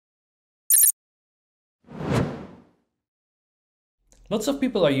Lots of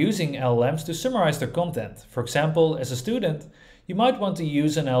people are using LLMs to summarize their content. For example, as a student, you might want to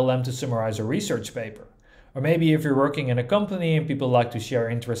use an LLM to summarize a research paper. Or maybe if you're working in a company and people like to share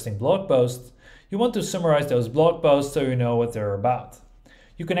interesting blog posts, you want to summarize those blog posts so you know what they're about.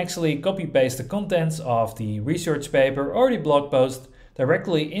 You can actually copy-paste the contents of the research paper or the blog post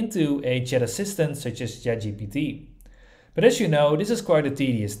directly into a chat assistant such as ChatGPT. But as you know, this is quite a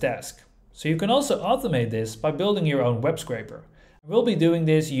tedious task. So you can also automate this by building your own web scraper. We'll be doing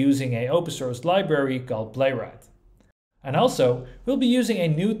this using an open source library called Playright. And also, we'll be using a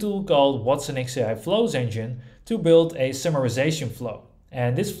new tool called watsonx.ai flows engine to build a summarization flow.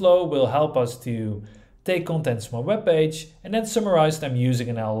 And this flow will help us to take contents from a web page and then summarize them using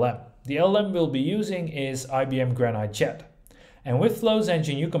an LLM. The LLM we'll be using is IBM Granite Chat. And with Flows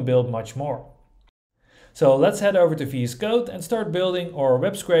engine, you can build much more. So let's head over to VS Code and start building our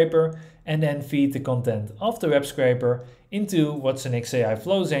web scraper and then feed the content of the web scraper into watsonx.ai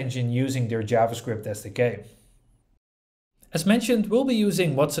Flows engine using their JavaScript SDK. As mentioned, we'll be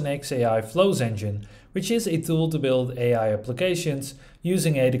using watsonx.ai Flows engine, which is a tool to build AI applications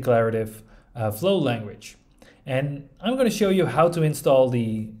using a declarative flow language. And I'm going to show you how to install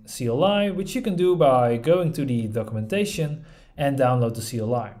the CLI, which you can do by going to the documentation and download the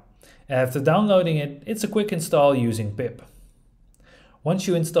CLI. After downloading it, it's a quick install using pip. Once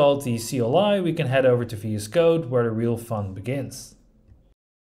you install the CLI, we can head over to VS Code where the real fun begins.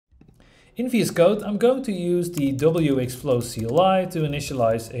 In VS Code, I'm going to use the wxFlows CLI to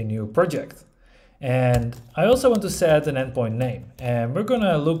initialize a new project. And I also want to set an endpoint name. And we're going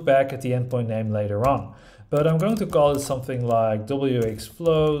to look back at the endpoint name later on. But I'm going to call it something like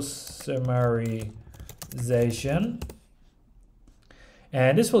wxFlows summarization.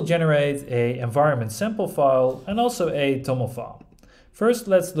 And this will generate an environment sample file and also a TOML file. First,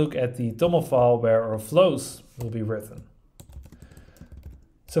 let's look at the TOML file where our flows will be written.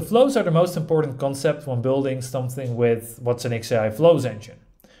 So flows are the most important concept when building something with watsonx.ai Flows engine.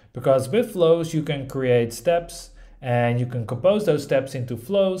 Because with flows, you can create steps and you can compose those steps into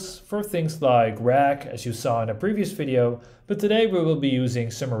flows for things like RAG, as you saw in a previous video. But today we will be using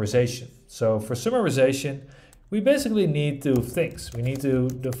summarization. So for summarization, we basically need two things. We need to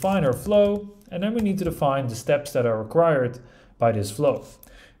define our flow, and then we need to define the steps that are required by this flow.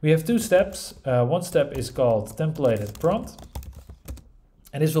 We have two steps. One step is called templated prompt,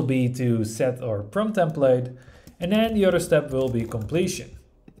 and this will be to set our prompt template, and then the other step will be completion.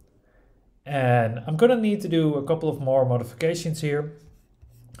 And I'm gonna need to do a couple of more modifications here.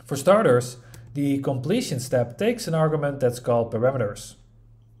 For starters, the completion step takes an argument that's called parameters.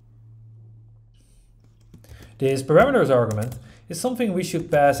 This parameters argument is something we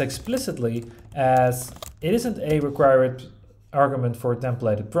should pass explicitly, as it isn't a required argument for a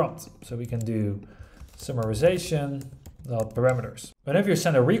templated prompt. So we can do summarization.parameters. Whenever you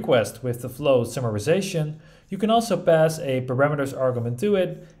send a request with the flow summarization, you can also pass a parameters argument to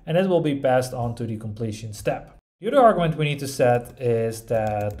it, and it will be passed on to the completion step. The other argument we need to set is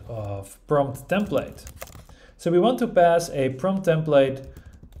that of prompt template. So we want to pass a prompt template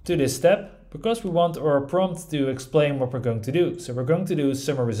to this step because we want our prompt to explain what we're going to do. So we're going to do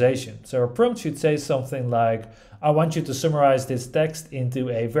summarization. So our prompt should say something like, I want you to summarize this text into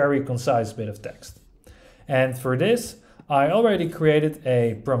a very concise bit of text. And for this, I already created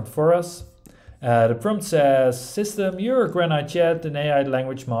a prompt for us. The prompt says, system, you're a Granite Chat, an AI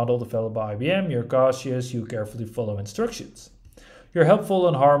language model developed by IBM. You're cautious, you carefully follow instructions. You're helpful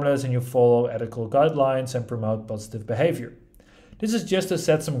and harmless, and you follow ethical guidelines and promote positive behavior. This is just to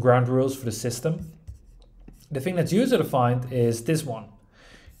set some ground rules for the system. The thing that's user-defined is this one.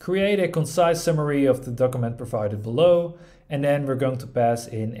 Create a concise summary of the document provided below, and then we're going to pass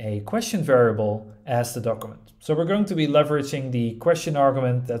in a question variable as the document. So we're going to be leveraging the question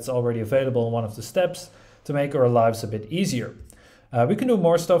argument that's already available in one of the steps to make our lives a bit easier. We can do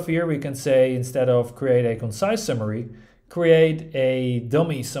more stuff here. We can say, instead of create a concise summary, create a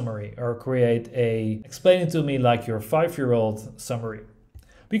dummy summary, or create a explain it to me like your 5-year-old summary.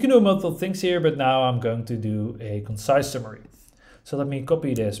 We can do multiple things here, but now I'm going to do a concise summary. So let me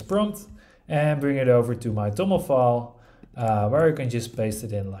copy this prompt and bring it over to my TOML file, where you can just paste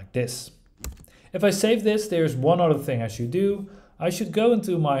it in like this. If I save this, there's one other thing I should do. I should go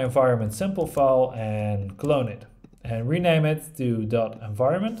into my environment sample file and clone it and rename it to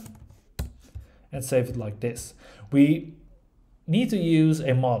 .environment and save it like this. We need to use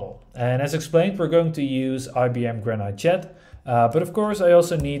a model, and as explained, we're going to use IBM Granite Chat, but of course I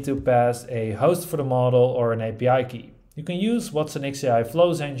also need to pass a host for the model or an API key. You can use watsonx.ai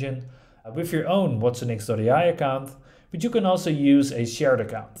Flows engine with your own watsonx.ai account, but you can also use a shared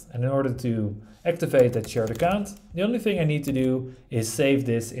account. And in order to activate that shared account, the only thing I need to do is save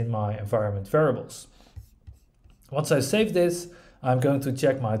this in my environment variables. Once I save this, I'm going to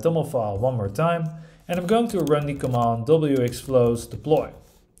check my YAML file one more time, and I'm going to run the command wxflows deploy.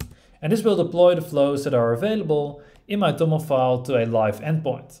 And this will deploy the flows that are available in my YAML file to a live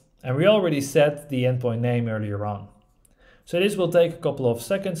endpoint. And we already set the endpoint name earlier on. So this will take a couple of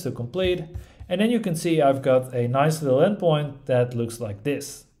seconds to complete, and then you can see I've got a nice little endpoint that looks like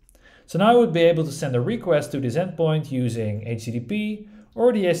this. So now I would be able to send a request to this endpoint using HTTP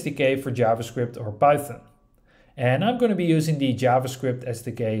or the SDK for JavaScript or Python. And I'm going to be using the JavaScript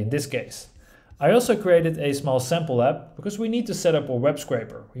SDK in this case. I also created a small sample app because we need to set up a web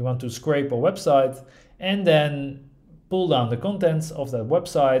scraper. We want to scrape a website and then pull down the contents of that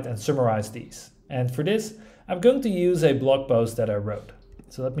website and summarize these. And for this, I'm going to use a blog post that I wrote.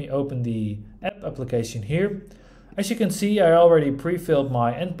 So let me open the app application here. As you can see, I already pre-filled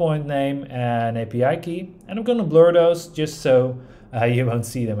my endpoint name and API key, and I'm going to blur those just so you won't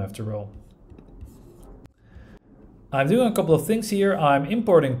see them after all. I'm doing a couple of things here. I'm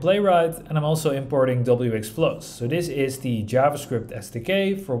importing Playright and I'm also importing wxflows. So this is the JavaScript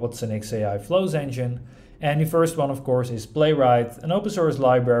SDK for watsonx.ai flows engine. And the first one, of course, is Playright, an open source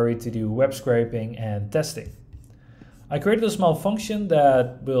library to do web scraping and testing. I created a small function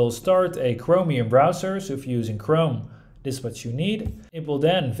that will start a Chromium browser. So if you're using Chrome, this is what you need. It will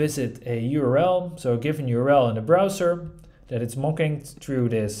then visit a URL, so a given URL in the browser that it's mocking through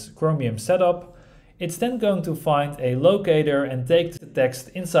this Chromium setup. It's then going to find a locator and take the text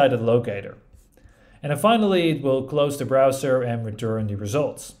inside the locator. And then finally, it will close the browser and return the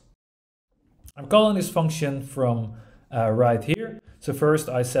results. I'm calling this function from right here. So first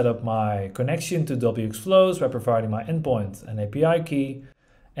I set up my connection to wxflows by providing my endpoint and API key.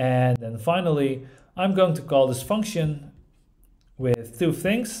 And then finally, I'm going to call this function with two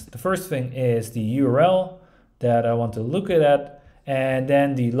things. The first thing is the URL that I want to look at, and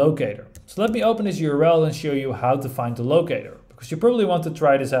then the locator. So let me open this URL and show you how to find the locator, because you probably want to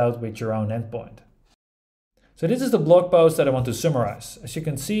try this out with your own endpoint. So this is the blog post that I want to summarize. As you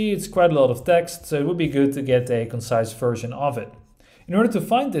can see, it's quite a lot of text, so it would be good to get a concise version of it. In order to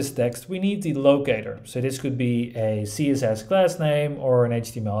find this text, we need the locator. So this could be a CSS class name or an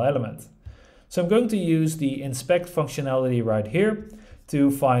HTML element. So I'm going to use the inspect functionality right here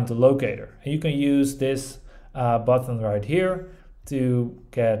to find the locator. And you can use this button right here to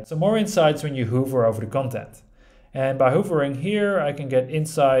get some more insights when you hover over the content. And by hovering here, I can get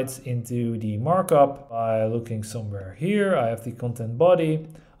insights into the markup by looking somewhere here. I have the content body,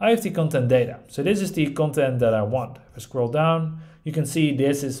 I have the content data. So this is the content that I want. If I scroll down, you can see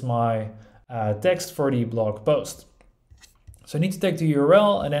this is my text for the blog post. So I need to take the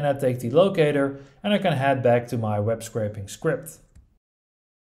URL and then I take the locator and I can head back to my web scraping script.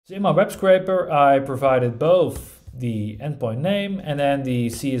 So in my web scraper, I provided both the endpoint name and then the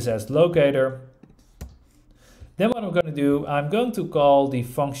CSS locator. Then what I'm going to do, I'm going to call the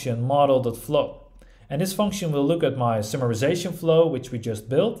function model.flow. And this function will look at my summarization flow, which we just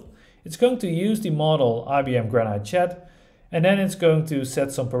built. It's going to use the model IBM Granite chat, and then it's going to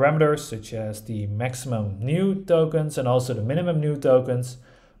set some parameters such as the maximum new tokens and also the minimum new tokens.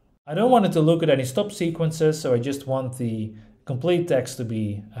 I don't want it to look at any stop sequences, so I just want the complete text to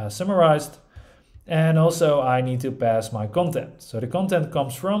be summarized. And also I need to pass my content. So the content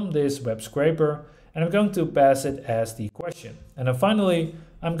comes from this web scraper and I'm going to pass it as the question. And then finally,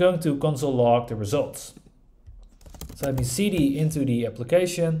 I'm going to console log the results. So let me cd into the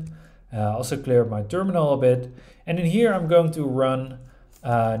application, also clear my terminal a bit. And in here, I'm going to run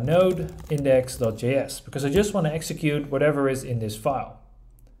node index.js because I just want to execute whatever is in this file.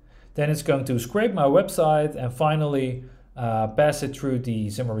 Then it's going to scrape my website and finally pass it through the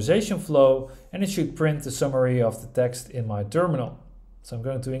summarization flow, and it should print the summary of the text in my terminal. So I'm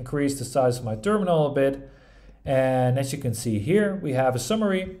going to increase the size of my terminal a bit. And as you can see here, we have a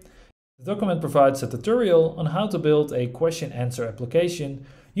summary. The document provides a tutorial on how to build a question answer application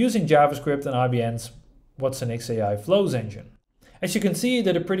using JavaScript and IBM's watsonx.ai flows engine. As you can see, it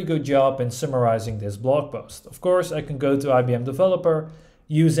did a pretty good job in summarizing this blog post. Of course, I can go to IBM Developer,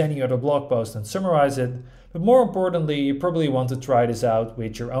 use any other blog post and summarize it. But more importantly, you probably want to try this out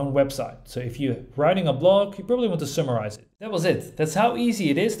with your own website. So if you're writing a blog, you probably want to summarize it. That was it. That's how easy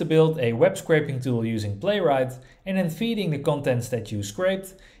it is to build a web scraping tool using Playright and then feeding the contents that you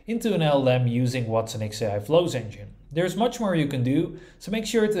scraped into an LLM using watsonx.ai flows engine. There's much more you can do, so make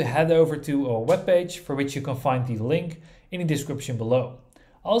sure to head over to our webpage, for which you can find the link in the description below.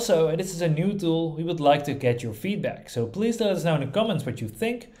 Also, this is a new tool, we would like to get your feedback. So please let us know in the comments what you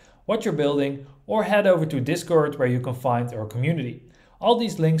think, what you're building, or head over to Discord where you can find our community. All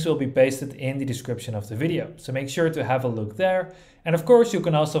these links will be pasted in the description of the video, so make sure to have a look there. And of course, you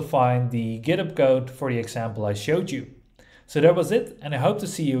can also find the GitHub code for the example I showed you. So that was it, and I hope to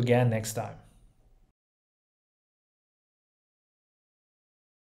see you again next time.